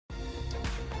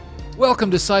Welcome,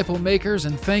 disciple makers,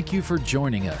 and thank you for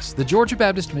joining us. The Georgia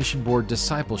Baptist Mission Board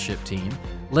discipleship team,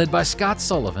 led by Scott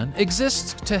Sullivan,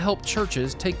 exists to help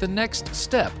churches take the next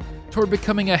step toward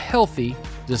becoming a healthy,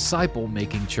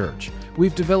 disciple-making church.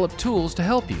 We've developed tools to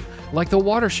help you, like the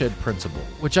Watershed Principle,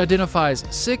 which identifies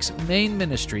 6 main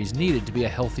ministries needed to be a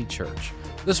healthy church.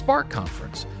 The Spark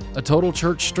Conference, a total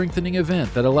church strengthening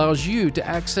event that allows you to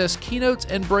access keynotes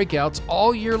and breakouts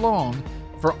all year long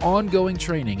for ongoing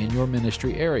training in your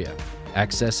ministry area.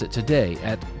 Access it today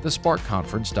at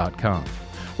thesparkconference.com.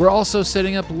 We're also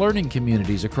setting up learning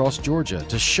communities across Georgia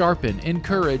to sharpen,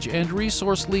 encourage, and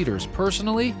resource leaders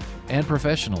personally and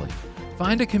professionally.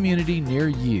 Find a community near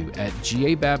you at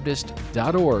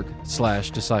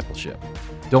gabaptist.org/discipleship.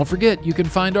 Don't forget, you can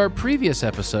find our previous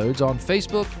episodes on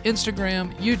Facebook,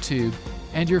 Instagram, YouTube,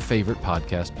 and your favorite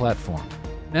podcast platform.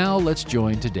 Now let's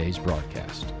join today's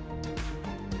broadcast.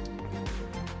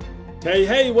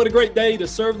 Hey, what a great day to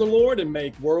serve the Lord and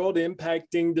make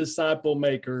world-impacting disciple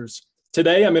makers.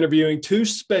 Today, I'm interviewing 2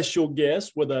 special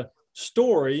guests with a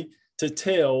story to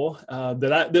tell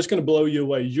that's going to blow you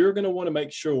away. You're going to want to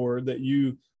make sure that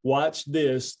you watch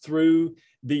this through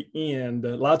the end.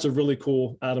 Lots of really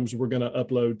cool items we're going to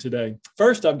upload today.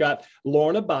 First, I've got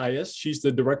Lorna Bias. She's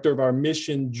the director of our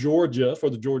Mission Georgia for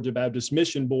the Georgia Baptist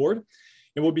Mission Board.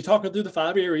 And we'll be talking through the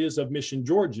 5 areas of Mission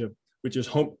Georgia, which is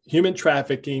human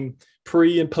trafficking,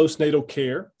 pre- and postnatal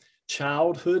care,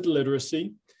 childhood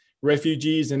literacy,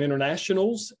 refugees and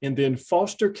internationals, and then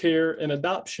foster care and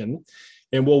adoption.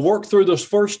 And we'll work through those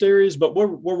first areas, but where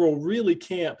we'll really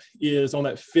camp is on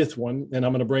that 5th one. And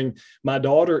I'm going to bring my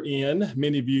daughter in.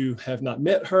 Many of you have not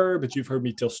met her, but you've heard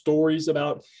me tell stories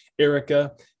about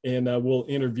Erica, and we'll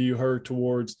interview her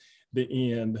towards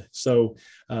the end. So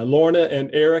Lorna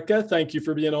and Erica, thank you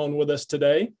for being on with us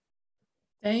today.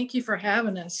 Thank you for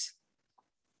having us.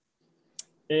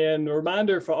 And a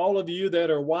reminder for all of you that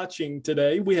are watching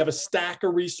today, we have a stack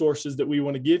of resources that we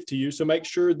want to give to you. So make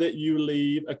sure that you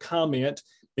leave a comment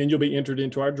and you'll be entered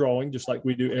into our drawing, just like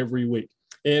we do every week.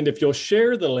 And if you'll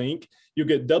share the link, you'll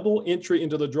get double entry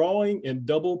into the drawing and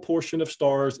double portion of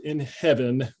stars in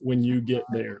heaven when you get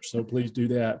there. So please do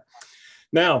that.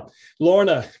 Now,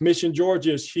 Lorna, Mission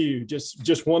Georgia is huge. It's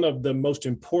just one of the most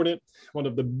important, one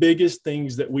of the biggest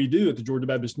things that we do at the Georgia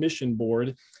Baptist Mission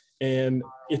Board. And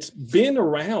it's been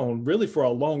around really for a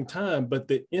long time, but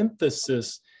the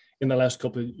emphasis in the last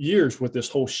couple of years with this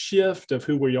whole shift of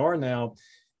who we are now,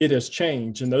 it has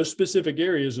changed. And those specific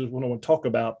areas is what I want to talk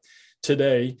about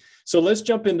today. So let's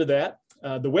jump into that.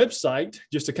 The website,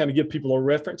 just to kind of give people a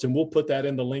reference, and we'll put that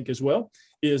in the link as well,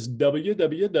 is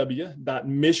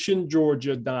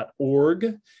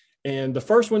www.missiongeorgia.org. And the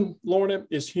first one, Lorna,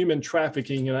 is human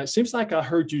trafficking. And it seems like I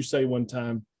heard you say one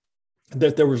time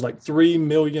that there was like $3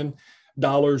 million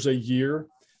a year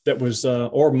that was,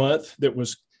 or month, that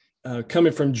was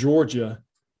coming from Georgia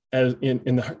as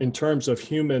in terms of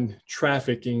human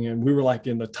trafficking. And we were like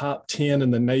in the top 10 in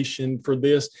the nation for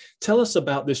this. Tell us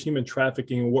about this human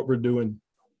trafficking and what we're doing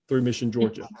through Mission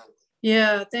Georgia.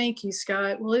 Yeah, thank you,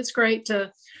 Scott. Well, it's great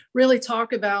to really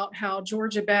talk about how the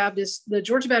Georgia Baptist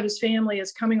family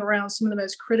is coming around some of the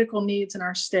most critical needs in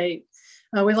our state.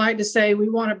 We like to say we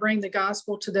want to bring the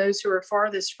gospel to those who are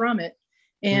farthest from it.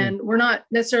 And we're not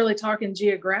necessarily talking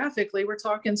geographically, we're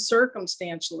talking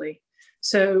circumstantially.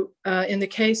 So in the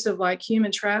case of like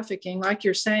human trafficking, like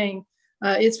you're saying,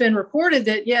 it's been reported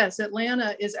that, yes,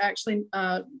 Atlanta is actually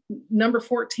number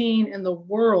 14 in the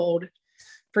world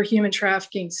for human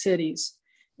trafficking cities.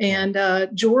 And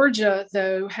Georgia,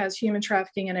 though, has human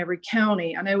trafficking in every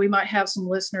county. I know we might have some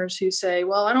listeners who say,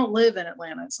 well, I don't live in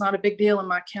Atlanta. It's not a big deal in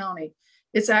my county.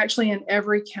 It's actually in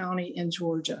every county in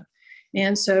Georgia.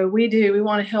 And so we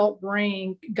want to help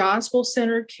bring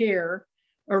gospel-centered care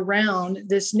around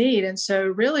this need. And so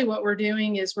really what we're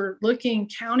doing is we're looking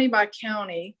county by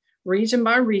county, region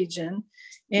by region,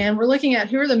 and we're looking at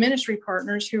who are the ministry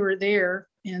partners who are there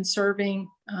and serving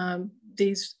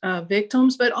these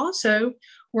victims, but also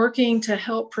working to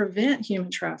help prevent human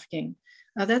trafficking.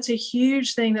 That's a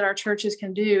huge thing that our churches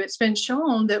can do. It's been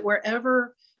shown that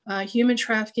wherever human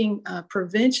trafficking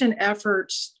prevention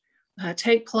efforts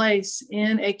take place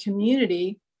in a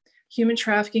community, human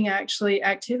trafficking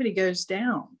activity goes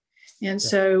down. And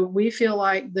so we feel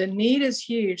like the need is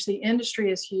huge. The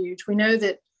industry is huge. We know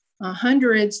that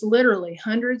literally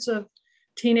hundreds of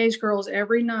teenage girls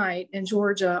every night in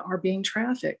Georgia are being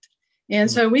trafficked.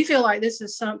 And so we feel like this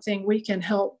is something we can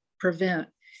help prevent.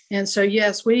 And so,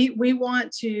 yes, we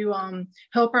want to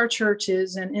help our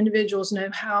churches and individuals know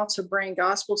how to bring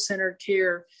gospel-centered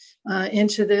care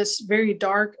into this very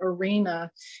dark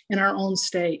arena in our own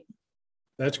state.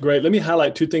 That's great. Let me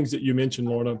highlight two things that you mentioned,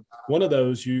 Lorna. One of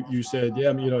those, you said,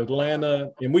 yeah, Atlanta,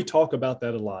 and we talk about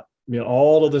that a lot.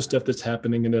 All of the stuff that's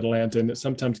happening in Atlanta, and it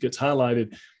sometimes gets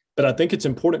highlighted. But I think it's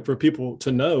important for people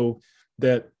to know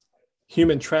that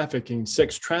human trafficking,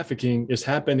 sex trafficking is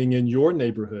happening in your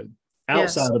neighborhood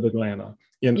outside of Atlanta,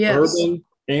 in urban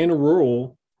and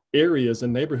rural areas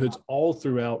and neighborhoods all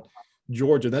throughout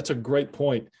Georgia. That's a great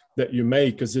point that you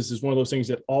made, because this is one of those things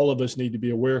that all of us need to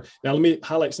be aware. Now, let me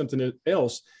highlight something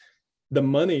else. The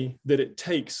money that it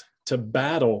takes to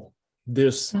battle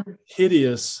this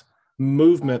hideous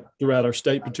movement throughout our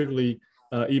state, particularly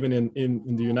even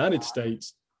in the United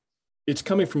States, it's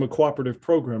coming from a cooperative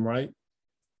program, right?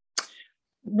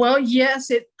 Well, yes,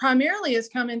 it primarily is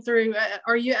coming through.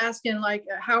 Are you asking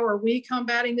how are we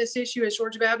combating this issue as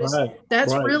Georgia Baptist? Right,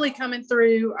 That's really coming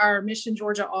through our Mission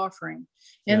Georgia offering.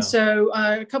 And so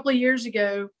a couple of years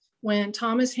ago, when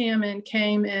Thomas Hammond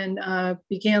came and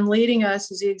began leading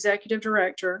us as the executive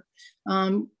director,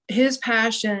 his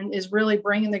passion is really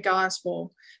bringing the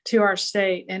gospel to our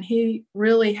state. And he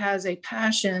really has a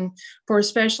passion for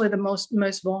especially the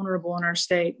most vulnerable in our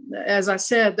state. As I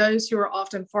said, those who are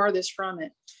often farthest from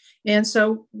it. And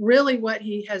so really what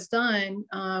he has done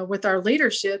with our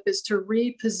leadership is to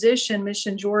reposition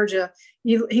Mission Georgia.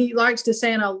 He likes to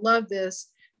say, and I love this,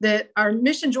 that our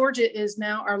Mission Georgia is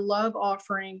now our love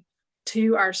offering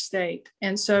to our state.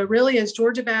 And so really as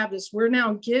Georgia Baptist, we're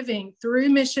now giving through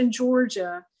Mission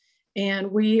Georgia,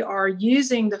 and we are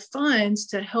using the funds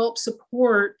to help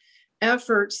support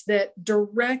efforts that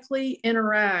directly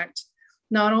interact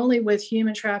not only with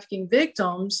human trafficking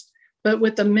victims, but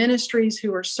with the ministries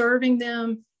who are serving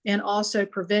them, and also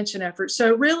prevention efforts.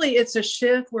 So really it's a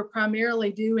shift. We're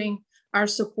primarily doing our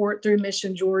support through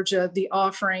Mission Georgia, the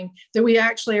offering that we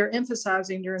actually are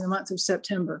emphasizing during the month of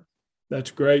September.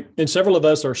 That's great. And several of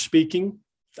us are speaking.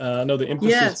 I know the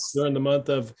emphasis during the month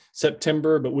of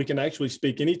September, but we can actually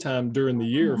speak anytime during the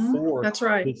year for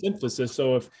this emphasis.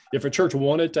 So if a church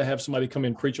wanted to have somebody come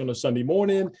and preach on a Sunday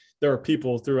morning, there are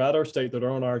people throughout our state that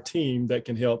are on our team that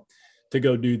can help to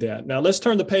go do that. Now let's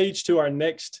turn the page to our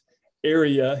next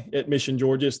area at Mission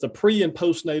Georgia. It's the pre and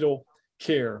postnatal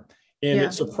care. And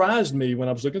it surprised me when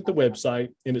I was looking at the website,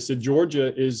 and it said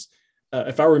Georgia is,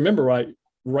 if I remember right,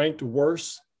 ranked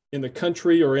worse in the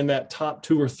country, or in that top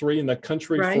 2 or 3 in the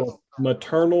country for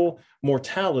maternal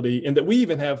mortality, and that we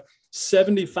even have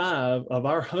 75 of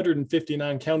our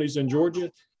 159 counties in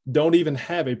Georgia don't even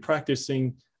have a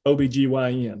practicing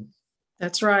OBGYN.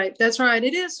 That's right. That's right.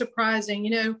 It is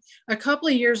surprising. A couple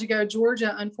of years ago,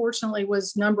 Georgia, unfortunately,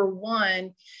 was number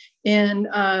 1 in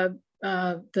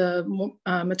the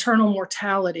maternal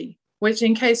mortality, which,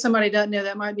 in case somebody doesn't know,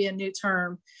 that might be a new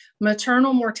term.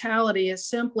 Maternal mortality is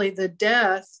simply the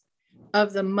death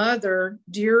of the mother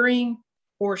during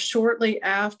or shortly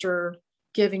after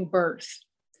giving birth.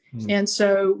 And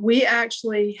so we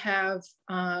actually have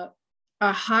a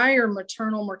higher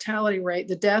maternal mortality rate,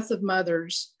 the death of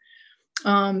mothers,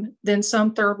 than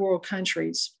some third world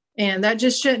countries. And that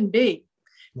just shouldn't be.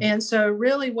 And so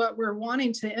really what we're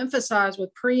wanting to emphasize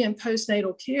with pre and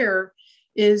postnatal care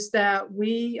is that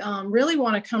we really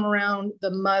want to come around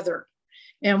the mother,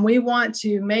 and we want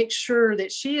to make sure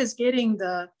that she is getting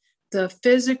the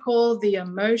physical, the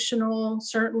emotional,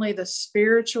 certainly the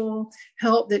spiritual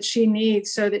help that she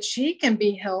needs so that she can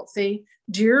be healthy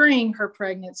during her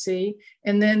pregnancy,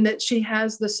 and then that she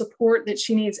has the support that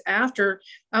she needs after.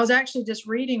 I was actually just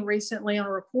reading recently on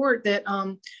a report that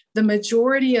the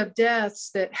majority of deaths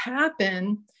that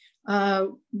happen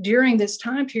during this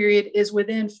time period is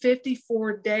within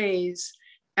 54 days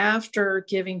after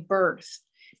giving birth.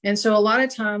 And so a lot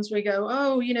of times we go,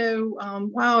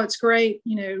 wow, it's great.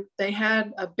 They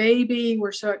had a baby.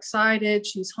 We're so excited.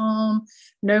 She's home.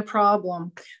 No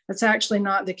problem. That's actually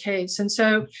not the case. And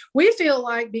so we feel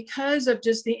like because of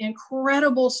just the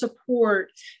incredible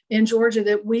support in Georgia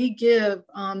that we give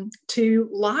to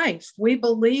life, we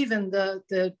believe in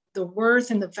the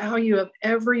worth and the value of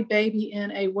every baby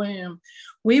in a womb.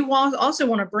 We also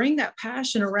want to bring that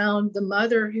passion around the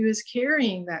mother who is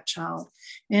carrying that child.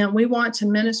 And we want to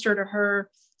minister to her.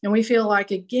 And we feel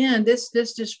like, again, this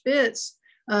just fits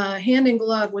hand in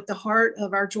glove with the heart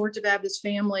of our Georgia Baptist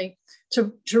family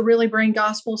to really bring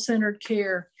gospel-centered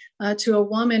care to a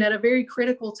woman at a very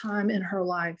critical time in her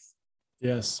life.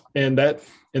 Yes. And that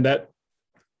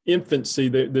infancy,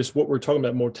 this what we're talking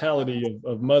about, mortality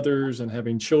of mothers and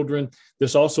having children,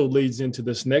 this also leads into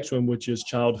this next one, which is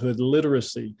childhood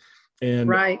literacy.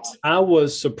 And I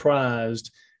was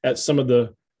surprised at some of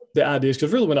the ideas,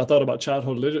 because really when I thought about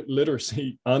childhood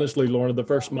literacy, honestly, Lorna,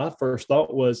 my first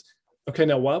thought was, okay,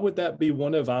 now why would that be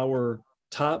one of our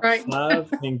top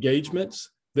 5 engagements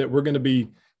that we're going to be,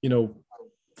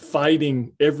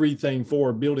 fighting everything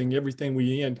for, building everything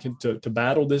we to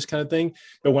battle this kind of thing.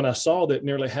 But when I saw that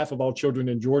nearly half of all children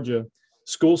in Georgia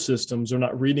school systems are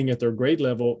not reading at their grade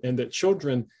level, and that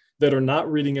children that are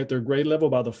not reading at their grade level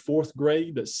by the fourth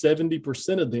grade, that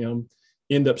 70% of them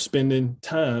end up spending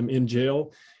time in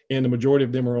jail, and the majority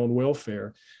of them are on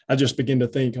welfare. I just begin to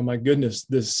think, oh my goodness,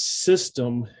 this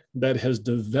system that has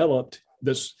developed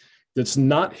that's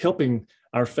not helping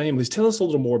our families. Tell us a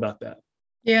little more about that.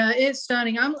 Yeah, it's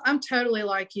stunning. I'm totally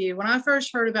like you. When I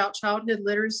first heard about childhood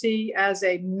literacy as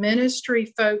a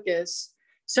ministry focus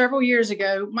several years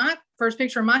ago, my first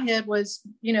picture in my head was,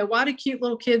 why do cute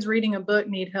little kids reading a book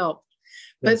need help?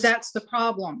 But Yes. that's the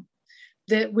problem,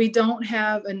 that we don't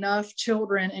have enough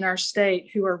children in our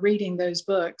state who are reading those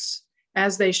books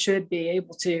as they should be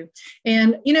able to.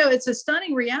 And, it's a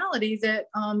stunning reality that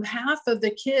half of the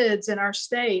kids in our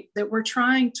state that we're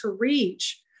trying to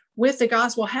reach with the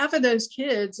gospel, half of those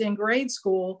kids in grade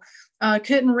school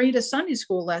couldn't read a Sunday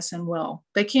school lesson well.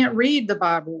 They can't read the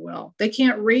Bible well. They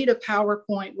can't read a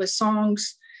PowerPoint with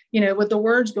songs, with the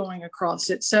words going across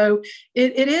it. So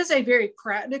it is a very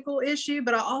practical issue,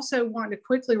 but I also want to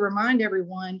quickly remind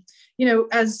everyone,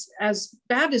 as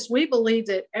Baptists, we believe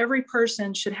that every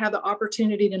person should have the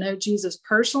opportunity to know Jesus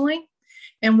personally.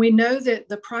 And we know that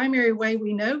the primary way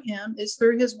we know him is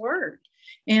through his word.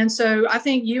 And so I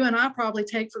think you and I probably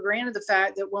take for granted the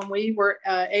fact that when we were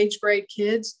age grade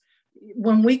kids,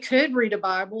 when we could read a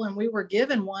Bible and we were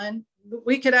given one,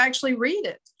 we could actually read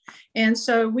it. And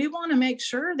so we want to make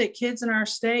sure that kids in our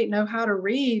state know how to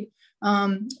read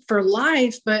for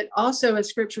life, but also, as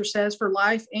scripture says, for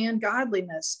life and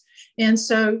godliness. And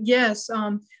so, yes,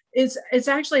 it's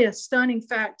actually a stunning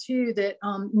fact, too, that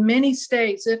many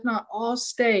states, if not all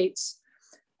states,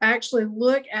 actually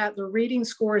look at the reading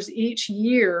scores each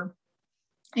year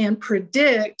and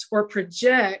predict or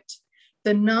project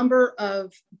the number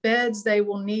of beds they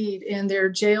will need in their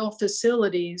jail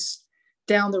facilities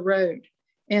down the road.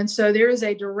 And so there is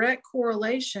a direct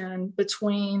correlation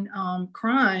between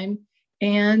crime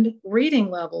and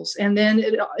reading levels. And then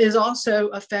it is also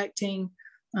affecting,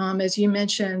 as you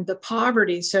mentioned, the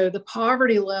poverty. So the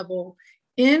poverty level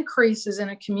increases in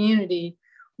a community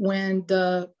when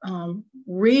the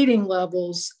reading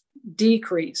levels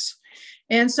decrease.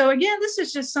 And so again, this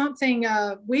is just something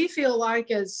we feel like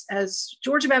as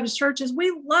Georgia Baptist churches,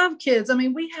 we love kids. I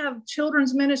mean, we have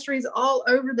children's ministries all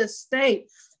over the state.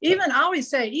 Even, I always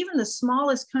say, even the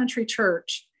smallest country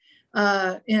church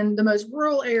in the most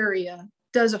rural area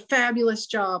does a fabulous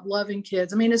job loving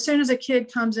kids. I mean, as soon as a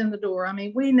kid comes in the door, I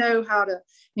mean, we know how to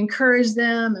encourage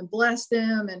them and bless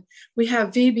them. And we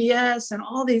have VBS and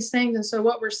all these things. And so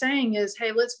what we're saying is,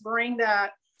 hey, let's bring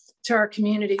that to our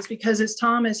communities, because as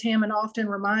Thomas Hammond often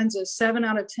reminds us, 7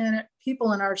 out of 10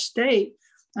 people in our state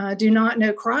do not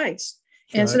know Christ.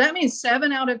 And so that means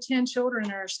 7 out of 10 children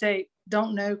in our state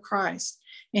don't know Christ.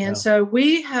 And so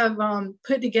we have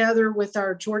put together with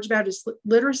our Georgia Baptist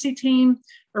literacy team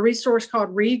a resource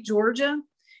called Read Georgia.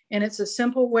 And it's a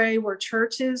simple way where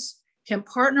churches can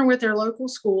partner with their local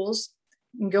schools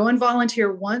and go and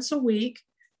volunteer once a week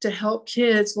to help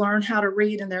kids learn how to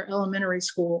read in their elementary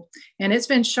school. And it's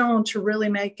been shown to really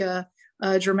make a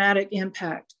dramatic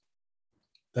impact.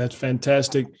 That's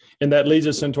fantastic. And that leads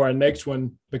us into our next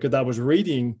one, because I was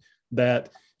reading that,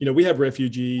 we have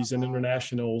refugees and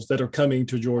internationals that are coming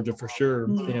to Georgia for sure.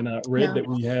 Mm-hmm. And I read that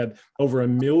we had over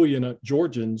 1 million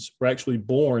Georgians were actually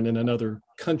born in another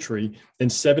country, and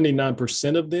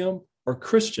 79% of them are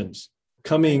Christians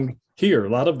coming here. A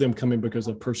lot of them coming because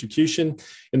of persecution,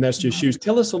 and that's just huge.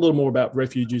 Tell us a little more about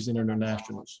refugees and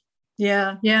internationals.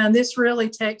 Yeah. And this really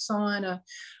takes on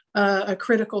a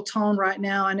critical tone right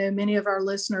now. I know many of our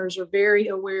listeners are very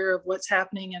aware of what's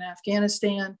happening in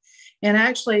Afghanistan. And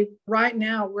actually, right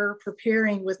now, we're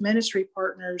preparing with ministry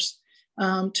partners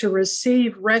to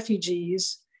receive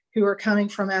refugees who are coming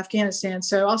from Afghanistan.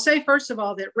 So I'll say, first of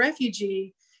all, that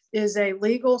refugee is a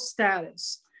legal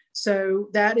status. So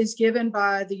that is given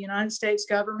by the United States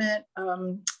government.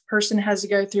 Person has to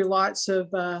go through lots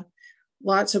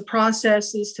of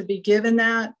processes to be given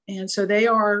that. And so they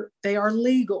are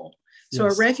legal. So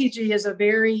yes. A refugee is a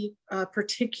very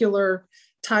particular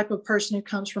type of person who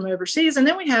comes from overseas. And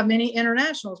then we have many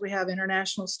internationals. We have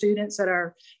international students at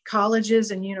our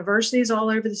colleges and universities all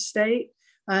over the state.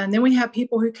 And then we have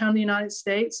people who come to the United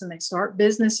States and they start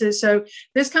businesses. So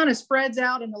this kind of spreads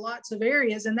out into lots of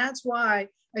areas. And that's why,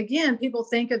 again, people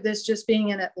think of this just being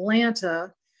in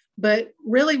Atlanta, but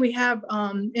really we have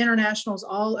internationals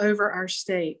all over our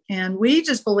state. And we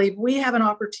just believe we have an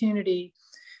opportunity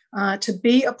to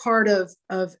be a part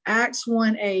of Acts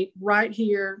 1:8 right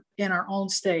here in our own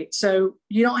state. So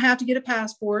you don't have to get a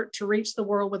passport to reach the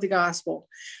world with the gospel.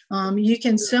 You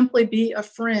can simply be a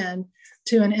friend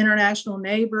to an international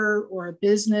neighbor or a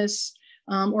business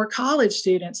or college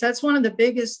students. That's one of the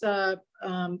biggest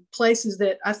places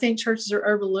that I think churches are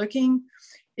overlooking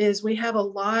is we have a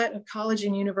lot of college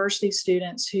and university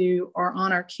students who are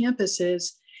on our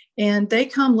campuses, and they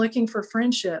come looking for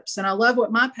friendships. And I love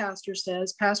what my pastor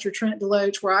says, Pastor Trent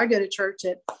Deloach, where I go to church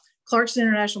at Clarkston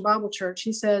International Bible Church.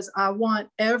 He says, I want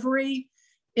every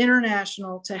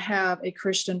international to have a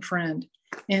Christian friend.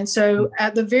 And so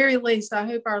at the very least, I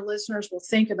hope our listeners will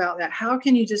think about that. How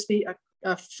can you just be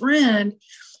a friend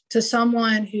to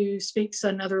someone who speaks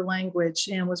another language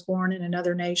and was born in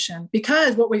another nation?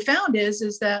 Because what we found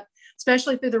is that,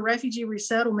 especially through the refugee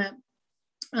resettlement,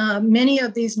 many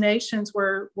of these nations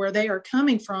where they are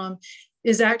coming from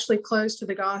is actually closed to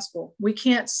the gospel. We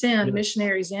can't send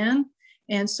missionaries in.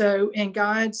 And so in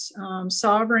God's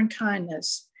sovereign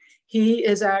kindness, he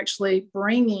is actually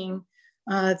bringing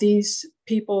these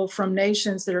people from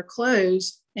nations that are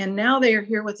closed. And now they are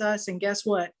here with us. And guess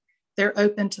what? They're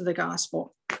open to the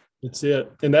gospel. That's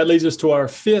it. And that leads us to our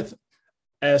fifth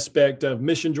aspect of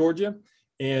Mission Georgia.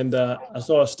 And I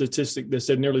saw a statistic that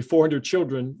said nearly 400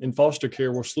 children in foster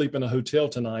care will sleep in a hotel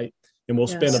tonight. And we'll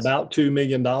spend about $2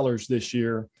 million this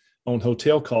year on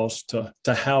hotel costs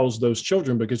to house those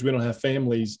children because we don't have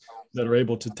families that are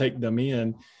able to take them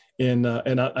in. And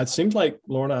it seems like,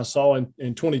 Lauren, I saw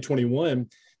in 2021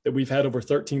 that we've had over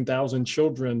 13,000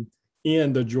 children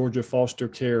in the Georgia foster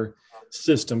care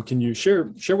system. Can you share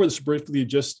with us briefly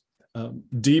just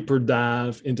deeper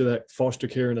dive into that foster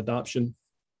care and adoption?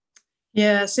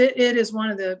 Yes, it is one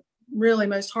of the really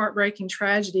most heartbreaking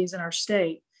tragedies in our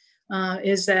state,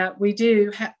 is that we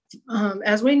do,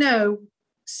 as we know,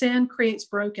 sin creates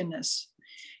brokenness,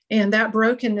 and that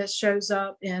brokenness shows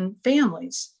up in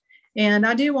families. And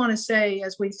I do want to say,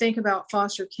 as we think about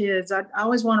foster kids, I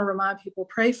always want to remind people,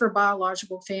 pray for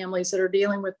biological families that are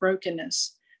dealing with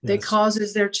brokenness that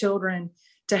causes their children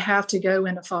to have to go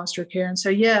into foster care. And so,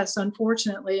 yes,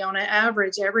 unfortunately, on an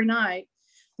average, every night,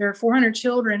 there are 400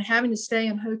 children having to stay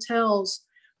in hotels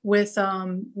with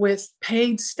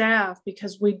paid staff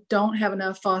because we don't have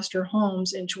enough foster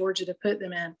homes in Georgia to put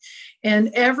them in.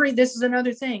 And this is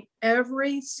another thing,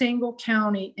 every single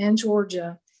county in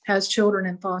Georgia has children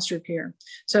in foster care.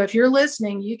 So if you're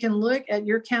listening, you can look at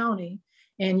your county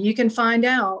and you can find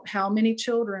out how many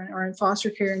children are in foster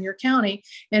care in your county.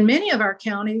 And many of our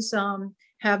counties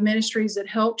have ministries that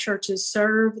help churches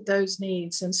serve those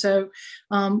needs. And so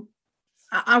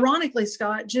ironically,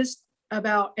 Scott, just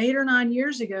about 8 or 9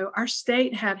 years ago, our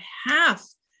state had half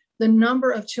the number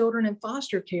of children in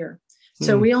foster care.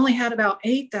 So we only had about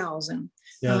 8,000.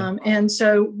 Yeah. And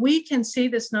so we can see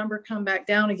this number come back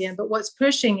down again. But what's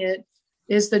pushing it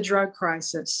is the drug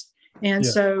crisis. And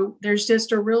so there's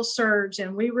just a real surge.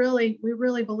 And we really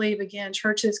believe, again,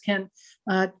 churches can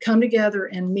come together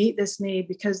and meet this need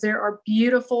because there are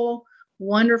beautiful,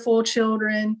 wonderful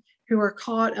children who are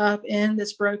caught up in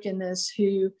this brokenness,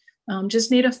 who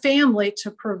just need a family to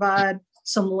provide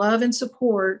some love and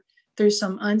support through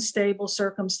some unstable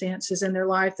circumstances in their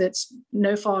life that's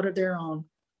no fault of their own.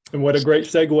 And what a great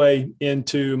segue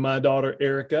into my daughter,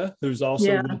 Erica, who's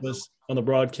also with us on the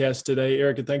broadcast today.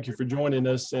 Erica, thank you for joining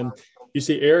us. And you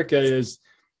see, Erica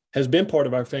has been part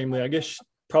of our family. I guess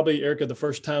probably, Erica, the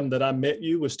first time that I met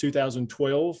you was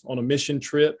 2012 on a mission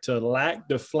trip to Lac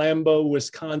du Flambeau,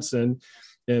 Wisconsin.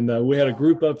 And we had a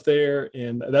group up there.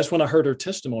 And that's when I heard her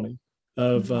testimony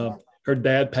of her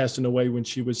dad passing away when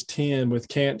she was 10 with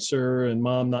cancer, and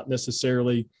mom not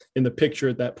necessarily in the picture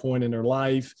at that point in her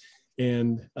life.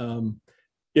 And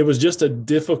it was just a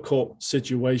difficult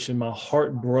situation. My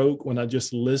heart broke when I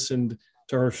just listened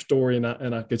to her story,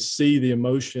 and I could see the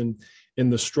emotion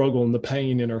and the struggle and the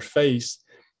pain in her face.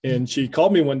 And she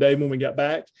called me one day when we got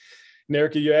back. And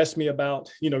Erica, you asked me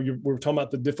about, we were talking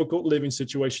about the difficult living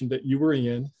situation that you were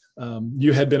in.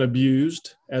 You had been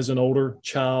abused as an older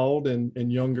child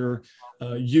and younger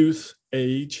youth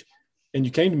age. And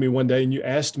you came to me one day and you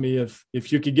asked me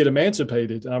if you could get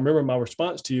emancipated. And I remember my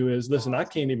response to you is, listen, I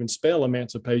can't even spell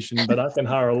emancipation, but I can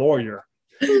hire a lawyer.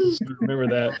 Remember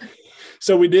that.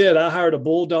 So we did. I hired a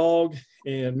bulldog,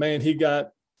 and man, he got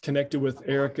connected with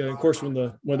Erica. Of course, when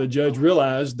the judge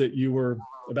realized that you were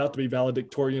about to be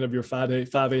valedictorian of your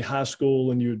 5A high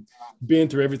school, and you'd been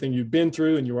through everything you've been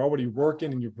through, and you were already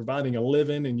working and you're providing a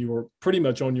living, and you were pretty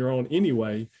much on your own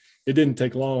anyway, it didn't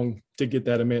take long to get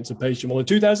that emancipation. Well, in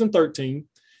 2013,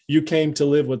 you came to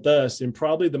live with us, and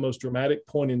probably the most dramatic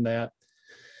point in that,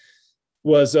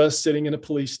 was us sitting in a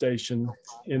police station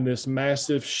in this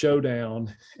massive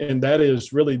showdown. And that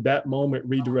is really, that moment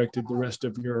redirected the rest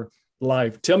of your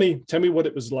life. Tell me what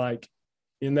it was like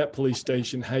in that police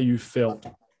station, how you felt.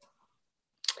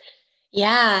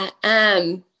 Yeah.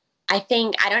 I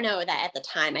think, I don't know that at the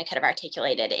time I could have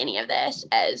articulated any of this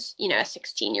as, a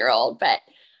 16-year-old, but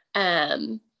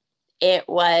it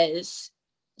was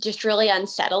just really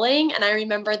unsettling. And I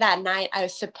remember that night I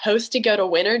was supposed to go to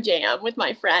Winter Jam with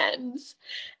my friends.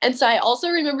 And so I also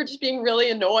remember just being really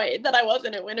annoyed that I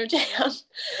wasn't at Winter Jam.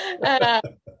 But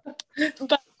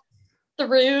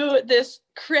through this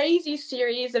crazy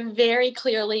series of very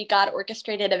clearly God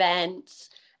orchestrated events,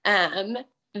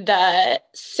 the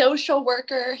social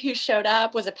worker who showed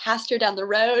up was a pastor down the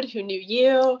road who knew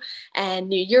you and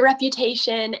knew your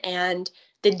reputation. And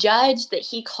the judge that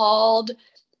he called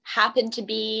happened to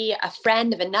be a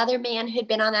friend of another man who'd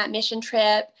been on that mission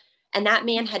trip. And that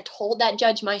man had told that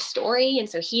judge my story. And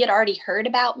so he had already heard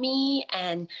about me.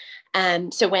 And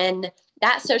so when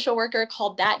that social worker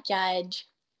called that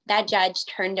judge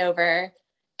turned over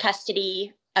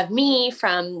custody of me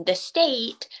from the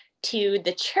state to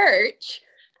the church.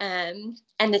 And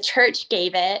the church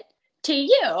gave it to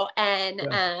you. And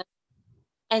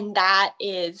that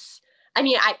is,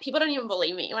 people don't even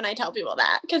believe me when I tell people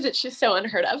that, because it's just so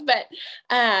unheard of. But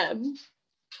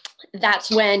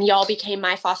that's when y'all became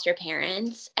my foster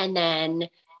parents. And then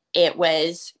it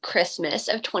was Christmas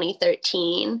of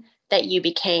 2013 that you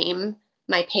became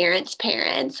my parents'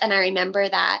 parents. And I remember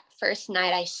that first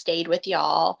night I stayed with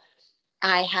y'all,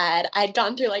 I'd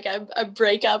gone through like a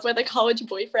breakup with a college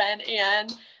boyfriend.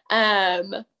 And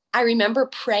I remember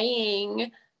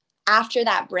praying after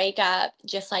that breakup,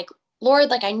 just like, Lord,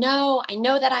 like, I know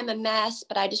that I'm a mess,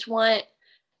 but I just want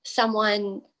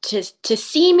someone to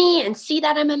see me and see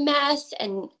that I'm a mess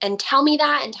and tell me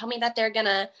that they're going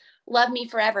to love me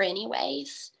forever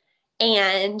anyways.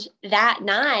 And that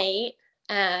night,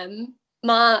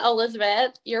 Ma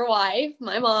Elizabeth, your wife,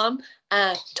 my mom,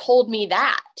 told me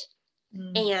that.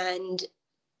 And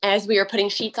as we were putting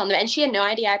sheets on the bed, and she had no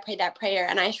idea I prayed that prayer.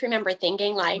 And I just remember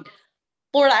thinking like,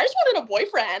 Lord, I just wanted a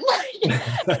boyfriend.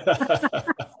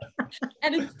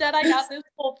 And instead I got this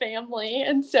whole family.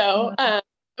 And so,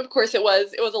 of course it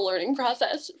was a learning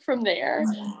process from there,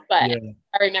 but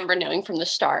I remember knowing from the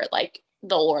start, like,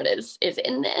 the Lord is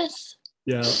in this.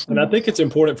 Yeah. And I think it's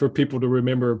important for people to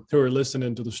remember who are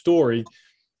listening to the story,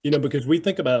 because we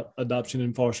think about adoption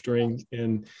and fostering,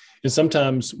 and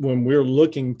sometimes when we're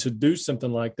looking to do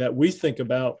something like that, we think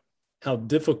about how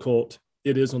difficult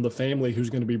it is on the family who's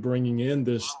going to be bringing in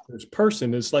this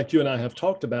person. It's like you and I have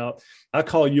talked about. I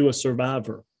call you a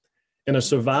survivor, and a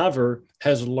survivor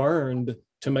has learned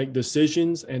to make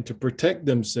decisions and to protect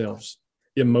themselves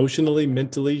emotionally,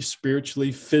 mentally,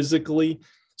 spiritually, physically.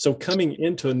 So coming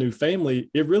into a new family,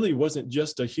 it really wasn't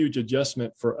just a huge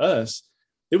adjustment for us.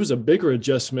 It was a bigger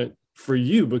adjustment for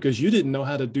you because you didn't know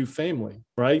how to do family,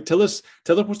 right? Tell us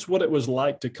what it was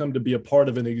like to come to be a part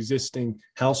of an existing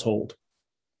household.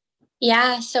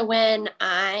 Yeah. So when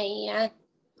I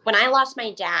lost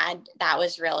my dad, that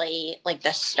was really like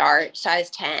the start. So I was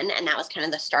 10, and that was kind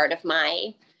of the start of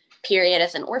my period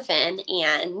as an orphan.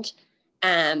 And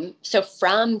so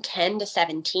from 10 to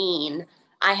 17,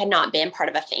 I had not been part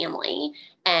of a family.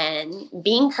 And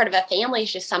being part of a family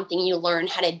is just something you learn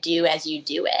how to do as you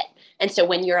do it. And so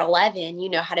when you're 11, you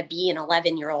know how to be an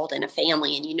 11-year-old in a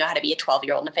family, and you know how to be a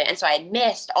 12-year-old in a family. And so I had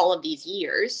missed all of these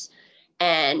years.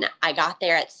 And I got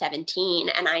there at 17,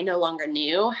 and I no longer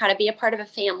knew how to be a part of a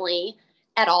family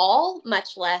at all,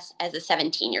 much less as a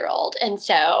 17-year-old. And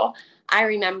so I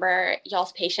remember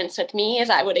y'all's patience with me as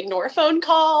I would ignore phone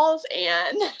calls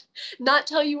and not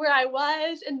tell you where I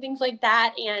was and things like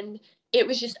that. And it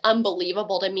was just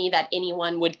unbelievable to me that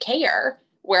anyone would care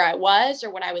where I was or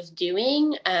what I was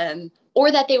doing,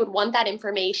 or that they would want that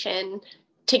information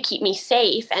to keep me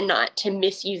safe and not to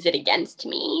misuse it against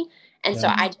me. And so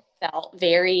I just felt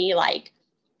very like,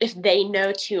 if they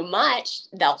know too much,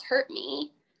 they'll hurt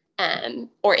me.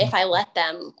 Or if I let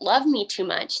them love me too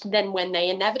much, then when they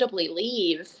inevitably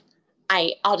leave,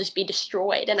 I'll just be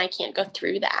destroyed, and I can't go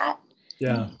through that.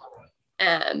 Yeah.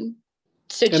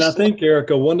 So and I think,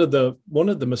 Erica, one of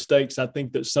the mistakes I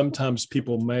think that sometimes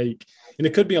people make, and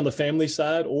it could be on the family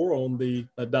side or on the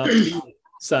adoptee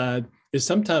side, is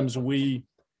sometimes we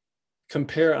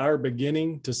compare our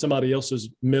beginning to somebody else's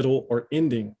middle or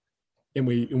ending. And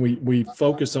we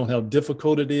focus on how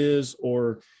difficult it is,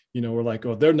 or, we're like,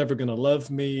 oh, they're never going to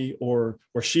love me, or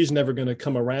she's never going to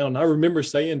come around. I remember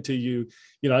saying to you,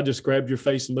 I just grabbed your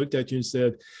face and looked at you and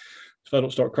said, if I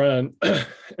don't start crying,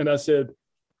 and I said,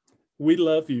 we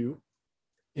love you,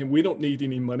 and we don't need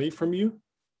any money from you.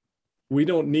 we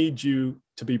don't need you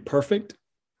to be perfect.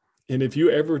 And if you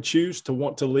ever choose to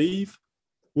want to leave,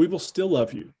 we will still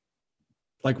love you.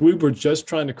 Like, we were just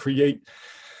trying to create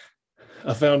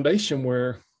a foundation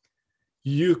where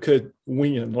you could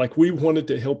win. Like, we wanted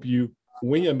to help you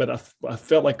win, but I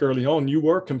felt like early on you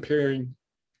were comparing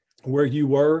where you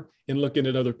were and looking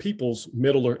at other people's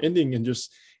middle or ending, and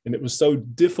it was so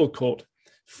difficult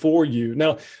for you.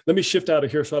 Now, let me shift out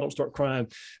of here so I don't start crying.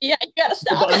 Yeah, you gotta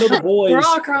stop. I know the boys. We're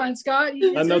all crying, Scott.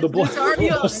 I know the boys.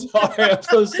 I'm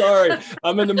so sorry.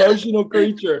 I'm an emotional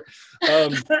creature.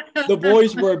 The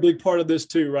boys were a big part of this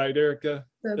too, right, Erica?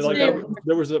 That's like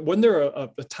right. wasn't there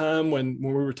a time when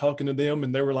we were talking to them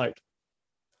and they were like,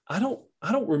 I don't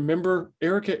remember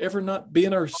Erica ever not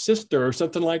being our sister or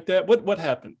something like that. What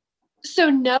happened? So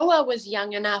Noah was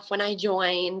young enough when I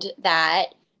joined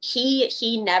that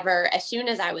he never, as soon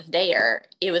as I was there,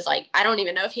 it was like, I don't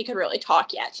even know if he could really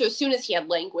talk yet. So as soon as he had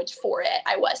language for it,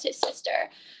 I was his sister.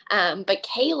 But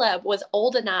Caleb was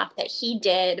old enough that he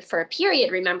did, for a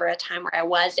period, remember a time where I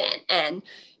wasn't. And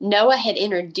Noah had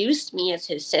introduced me as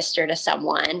his sister to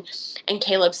someone. And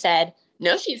Caleb said,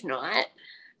 no, she's not.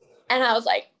 And I was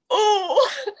like, oh.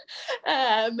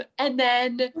 And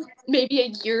then maybe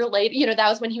a year later, that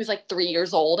was when he was like 3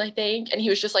 years old, I think. And he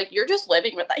was just like, you're just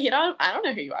living with that. I don't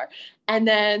know who you are. And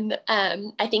then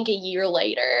I think a year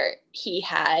later, he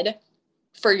had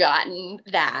forgotten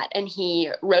that. And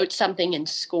he wrote something in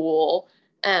school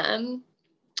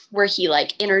where he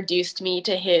like introduced me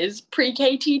to his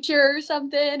pre-K teacher or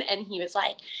something. And he was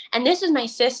like, and this is my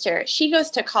sister. She goes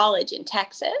to college in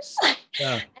Texas.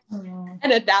 Yeah.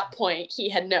 And at that point, he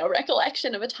had no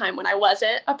recollection of a time when I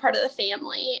wasn't a part of the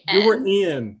family. And You were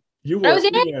in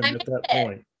at that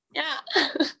point. Yeah.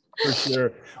 For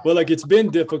sure. Well, like, it's been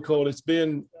difficult. It's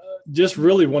been just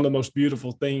really one of the most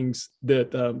beautiful things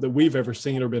that we've ever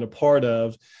seen or been a part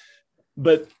of.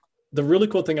 But the really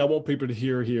cool thing I want people to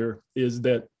hear here is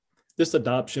that this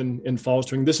adoption and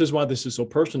fostering, this is why this is so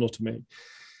personal to me,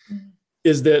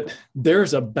 is that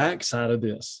there's a backside of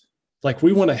this. Like,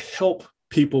 we want to help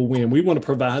people win. We want to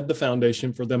provide the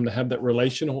foundation for them to have that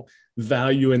relational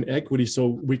value and equity so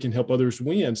we can help others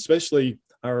win, especially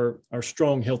our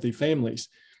strong, healthy families.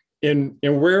 And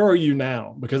where are you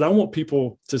now? Because I want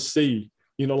people to see,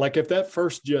 like, if that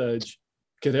first judge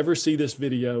could ever see this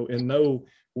video and know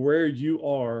where you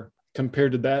are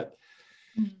compared to that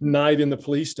night in the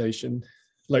police station,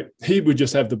 like, he would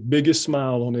just have the biggest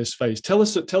smile on his face. Tell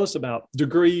us about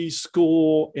degree,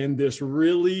 school, and this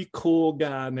really cool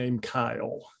guy named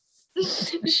Kyle.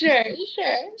 Sure.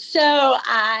 So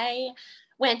I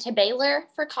went to Baylor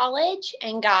for college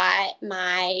and got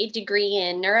my degree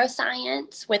in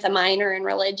neuroscience with a minor in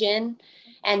religion.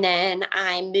 And then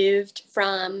I moved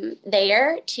from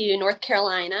there to North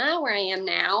Carolina, where I am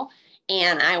now.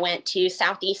 And I went to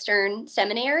Southeastern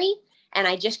Seminary. And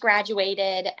I just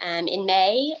graduated in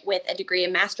May with a degree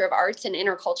of Master of Arts in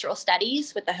Intercultural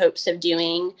Studies with the hopes of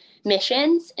doing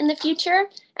missions in the future,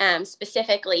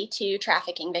 specifically to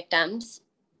trafficking victims.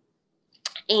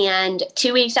 And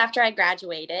 2 weeks after I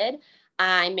graduated,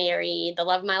 I married the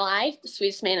love of my life, the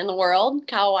sweetest man in the world,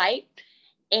 Kyle White.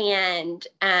 And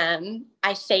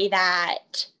I say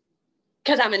that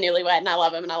because I'm a newlywed and I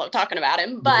love him and I love talking about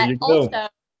him, but also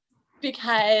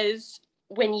because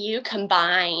when you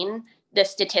combine the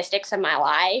statistics of my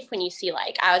life, when you see,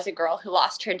 like, I was a girl who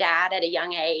lost her dad at a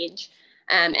young age,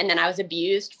 and then I was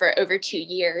abused for over 2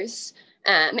 years,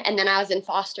 and then I was in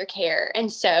foster care. And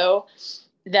so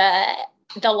the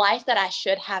life that I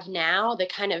should have now, the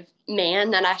kind of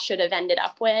man that I should have ended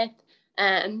up with,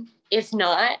 is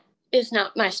not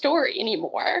my story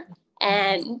anymore.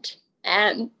 And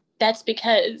that's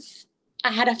because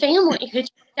I had a family who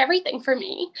did everything for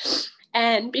me.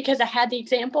 And because I had the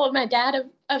example of my dad,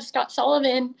 of Scott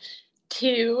Sullivan,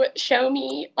 to show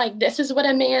me, like, this is what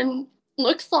a man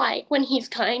looks like when he's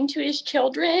kind to his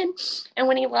children and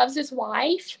when he loves his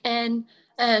wife. And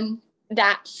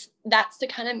that's the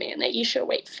kind of man that you should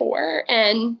wait for.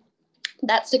 And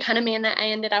that's the kind of man that I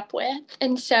ended up with.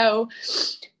 And so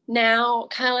now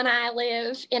Kyle and I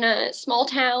live in a small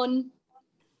town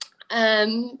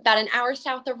about an hour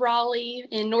south of Raleigh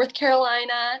in North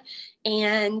Carolina.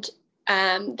 And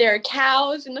there are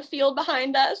cows in the field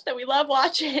behind us that we love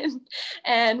watching,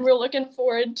 and we're looking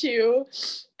forward to,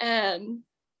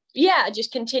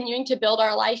 just continuing to build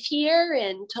our life here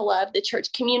and to love the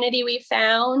church community we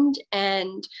found.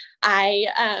 And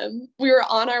we were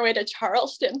on our way to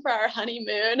Charleston for our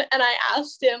honeymoon, and I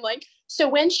asked him, like, so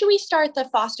when should we start the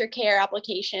foster care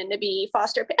application to be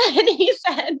foster parent? And he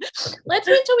said, let's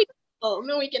wait till we get home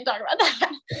and we can talk about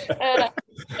that.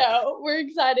 So we're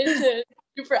excited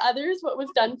do for others what was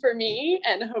done for me,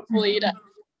 and hopefully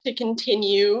to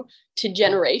continue to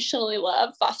generationally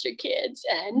love foster kids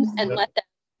and let them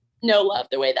know love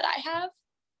the way that I have.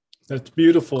 That's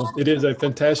beautiful. It is a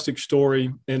fantastic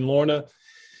story. And Lorna,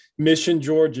 Mission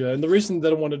Georgia. And the reason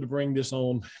that I wanted to bring this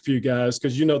on for you guys,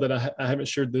 because you know that I haven't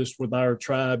shared this with our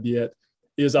tribe yet,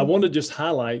 is I want to just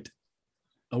highlight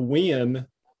a win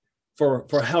for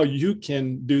how you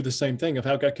can do the same thing, of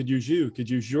how God could use you, could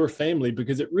use your family,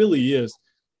 because it really is.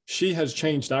 She has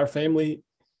changed our family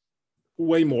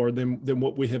way more than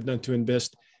what we have done to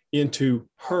invest into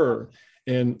her.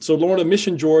 And so, Lorna,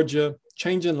 Mission Georgia,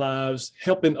 changing lives,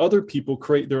 helping other people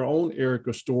create their own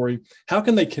Erica story. How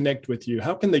can they connect with you?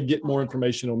 How can they get more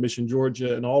information on Mission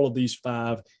Georgia and all of these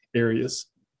 5 areas?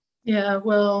 Yeah,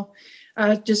 well,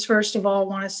 I just first of all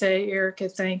want to say, Erica,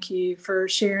 thank you for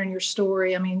sharing your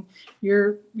story. I mean,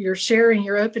 you're sharing,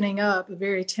 you're opening up a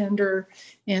very tender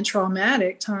and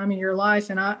traumatic time in your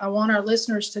life. And I want our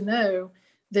listeners to know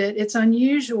that it's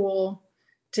unusual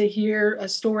to hear a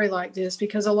story like this,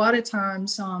 because a lot of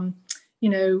times,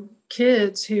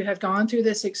 kids who have gone through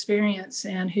this experience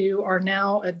and who are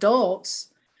now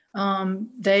adults,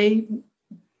 they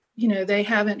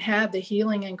haven't had the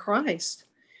healing in Christ.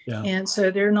 Yeah. And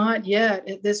so they're not yet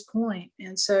at this point.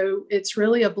 And so it's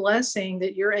really a blessing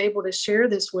that you're able to share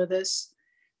this with us,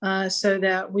 so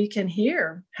that we can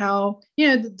hear how,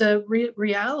 the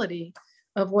reality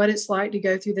of what it's like to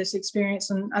go through this experience.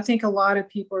 And I think a lot of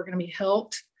people are going to be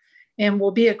helped and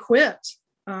will be equipped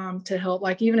to help,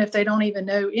 like even if they don't even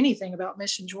know anything about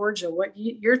Mission Georgia,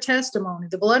 your testimony,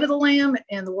 the blood of the Lamb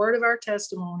and the word of our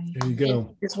testimony, there you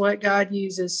go, is what God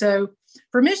uses. So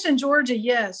for Mission Georgia,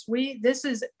 yes, this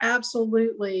is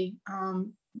absolutely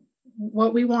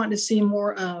what we want to see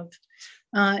more of.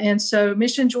 And so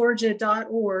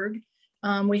missiongeorgia.org,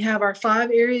 we have our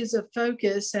 5 areas of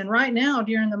focus. And right now,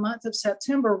 during the month of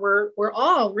September, we're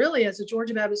all really, as a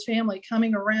Georgia Baptist family,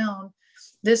 coming around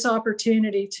this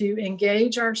opportunity to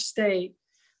engage our state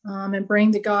and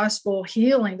bring the gospel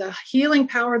healing, the healing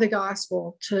power of the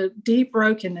gospel to deep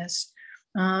brokenness.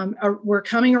 We're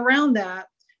coming around that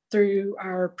through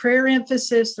our prayer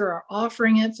emphasis, through our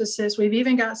offering emphasis. We've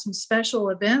even got some special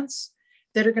events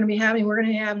that are going to be having. We're going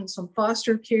to be having some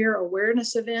foster care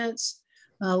awareness events,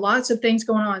 lots of things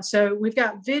going on. So we've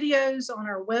got videos on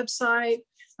our website,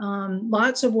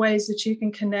 lots of ways that you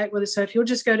can connect with us. So if you'll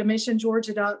just go to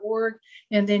missiongeorgia.org,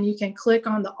 and then you can click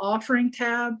on the offering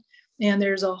tab, and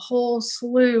there's a whole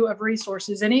slew of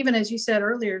resources. And even as you said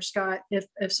earlier, Scott,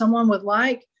 if someone would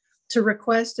like to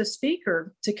request a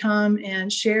speaker to come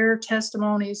and share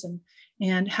testimonies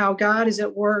and how God is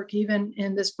at work, even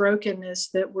in this brokenness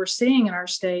that we're seeing in our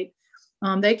state,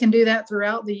 they can do that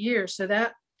throughout the year. So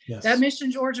that Mission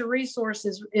Georgia resource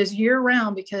is year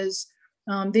round, because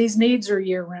these needs are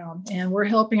year round, and we're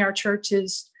helping our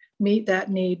churches meet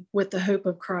that need with the hope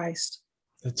of Christ.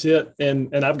 That's it.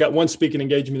 And I've got one speaking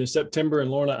engagement in September, and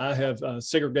Lorna, I have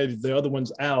segregated the other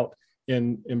ones out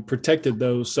and protected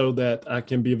those so that I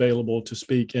can be available to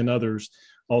speak in others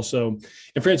also.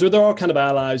 And friends, there are all kind of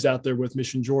allies out there with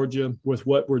Mission Georgia, with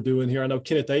what we're doing here. I know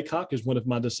Kenneth Aycock is one of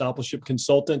my discipleship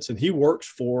consultants, and he works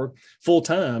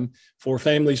full-time for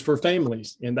Families for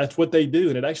Families. And that's what they do.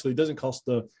 And it actually doesn't cost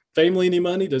the family any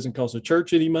money, doesn't cost the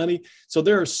church any money. So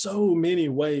there are so many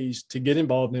ways to get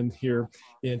involved in here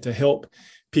and to help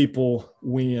people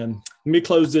win. Let me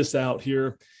close this out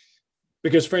here,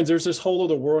 because friends, there's this whole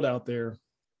other world out there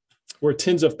where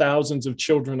tens of thousands of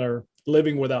children are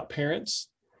living without parents,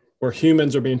 where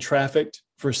humans are being trafficked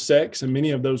for sex, and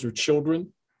many of those are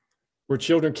children, where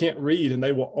children can't read and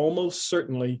they will almost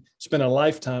certainly spend a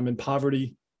lifetime in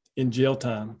poverty, in jail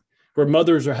time, where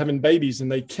mothers are having babies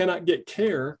and they cannot get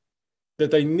care that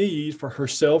they need for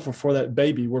herself or for that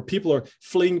baby, where people are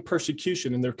fleeing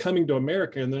persecution and they're coming to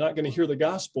America and they're not going to hear the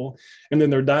gospel, and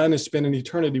then they're dying and spending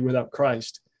eternity without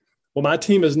Christ. Well, my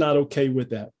team is not okay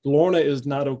with that. Lorna is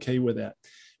not okay with that.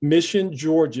 Mission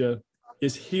Georgia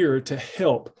is here to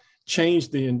help change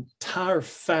the entire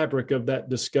fabric of that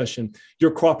discussion.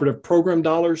 Your cooperative program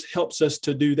dollars helps us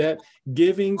to do that.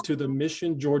 Giving to the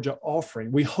Mission Georgia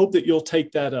offering, we hope that you'll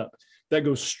take that up. That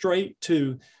goes straight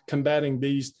to combating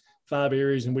these 5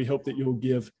 areas, and we hope that you'll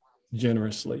give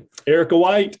generously. Erica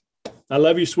White, I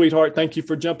love you, sweetheart. Thank you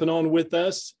for jumping on with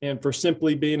us and for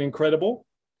simply being incredible.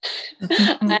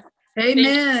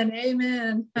 Amen.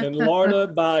 Amen. And Lorna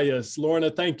Bias. Lorna,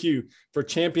 thank you for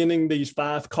championing these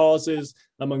 5 causes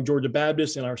among Georgia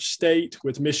Baptists in our state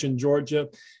with Mission Georgia.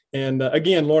 And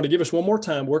again, Lorna, give us one more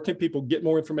time. Where can people get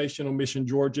more information on Mission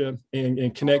Georgia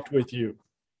and connect with you?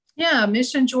 Yeah,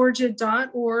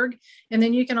 missiongeorgia.org. And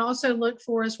then you can also look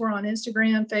for us. We're on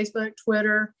Instagram, Facebook,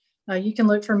 Twitter. You can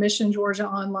look for Mission Georgia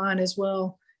online as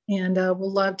well. And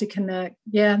we'll love to connect.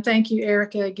 Yeah, and thank you,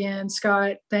 Erica, again.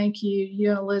 Scott, thank you.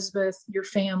 You and Elizabeth, your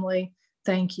family,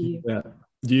 thank you. Yeah,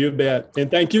 you bet. And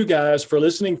thank you guys for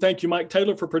listening. Thank you, Mike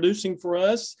Taylor, for producing for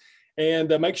us.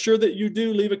 And make sure that you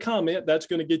do leave a comment. That's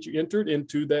going to get you entered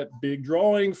into that big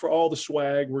drawing for all the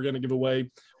swag we're going to give away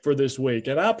for this week.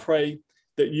 And I pray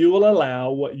that you will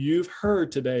allow what you've heard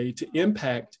today to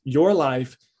impact your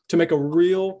life, to make a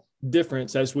real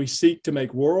difference as we seek to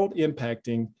make world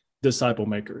impacting disciple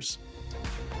makers.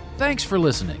 Thanks for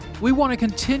listening. We want to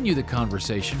continue the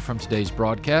conversation from today's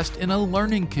broadcast in a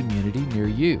learning community near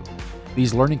you.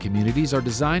 These learning communities are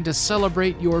designed to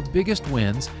celebrate your biggest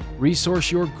wins,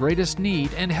 resource your greatest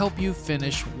need, and help you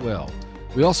finish well.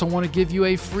 We also want to give you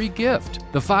a free gift,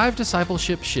 the 5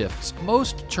 discipleship shifts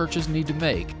most churches need to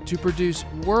make to produce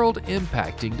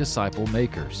world-impacting disciple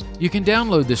makers. You can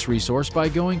download this resource by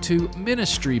going to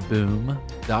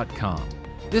ministryboom.com.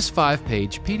 This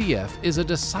 5-page PDF is a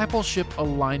discipleship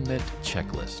alignment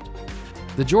checklist.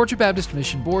 The Georgia Baptist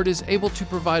Mission Board is able to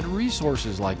provide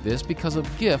resources like this because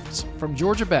of gifts from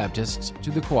Georgia Baptists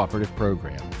to the cooperative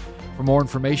program. For more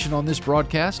information on this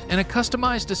broadcast and a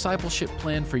customized discipleship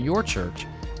plan for your church,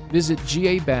 visit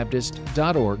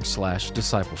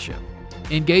gabaptist.org/discipleship.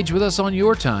 Engage with us on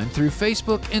your time through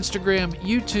Facebook, Instagram,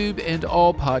 YouTube, and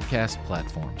all podcast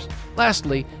platforms.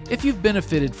 Lastly, if you've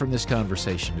benefited from this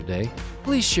conversation today,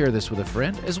 please share this with a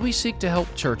friend as we seek to help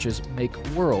churches make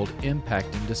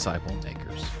world-impacting disciple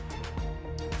makers.